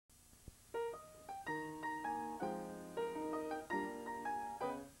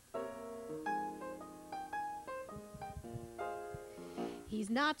He's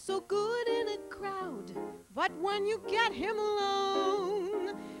not so good in a crowd, but when you get him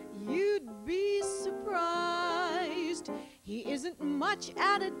alone, you'd be surprised. He isn't much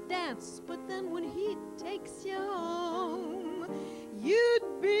at a dance, but then when he takes you home,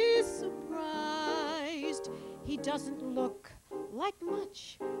 you'd be surprised. He doesn't look like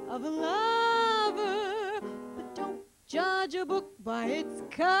much of a lover, but don't judge a book by its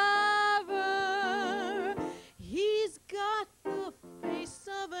cover. He's got the face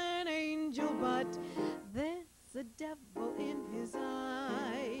of an angel, but there's a devil in his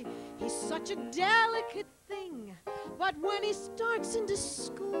eye. He's such a delicate thing, but when he starts in to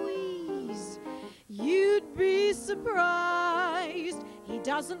squeeze, you'd be surprised. He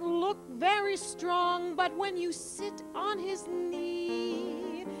doesn't look very strong, but when you sit on his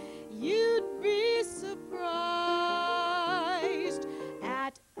knee, you'd be surprised.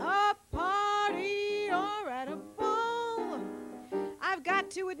 At a party or at a ball, I've got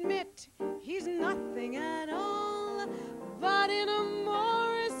to admit he's nothing at all. But in a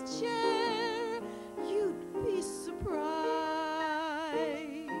Morris chair, you'd be surprised.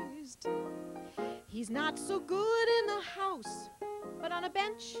 He's not so good in the house, but on a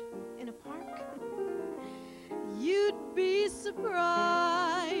bench in a park, you'd be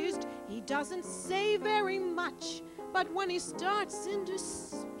surprised. He doesn't say very much, but when he starts in to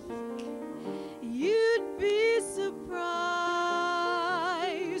speak, you'd be surprised.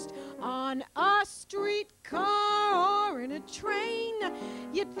 On a streetcar or in a train,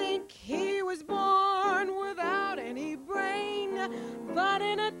 you'd think he was born without any brain. But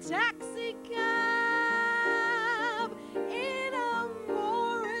in a taxi cab, in a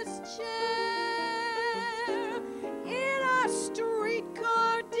Morris chair, in a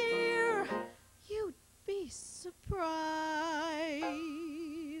streetcar, dear, you'd be surprised.